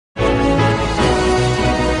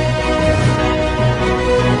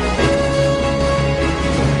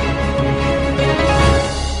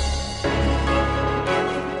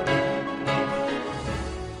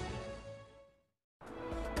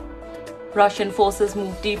Russian forces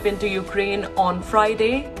moved deep into Ukraine on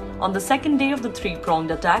Friday, on the second day of the three-pronged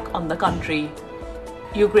attack on the country.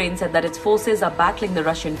 Ukraine said that its forces are battling the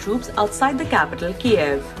Russian troops outside the capital,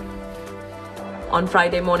 Kiev. On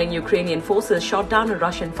Friday morning, Ukrainian forces shot down a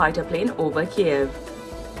Russian fighter plane over Kiev.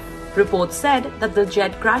 Reports said that the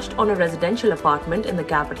jet crashed on a residential apartment in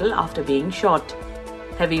the capital after being shot.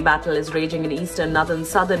 Heavy battle is raging in eastern, northern,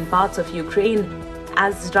 southern parts of Ukraine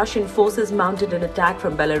as Russian forces mounted an attack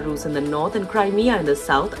from Belarus in the north and Crimea in the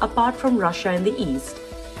south, apart from Russia in the east.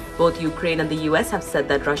 Both Ukraine and the US have said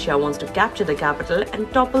that Russia wants to capture the capital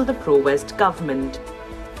and topple the pro-West government.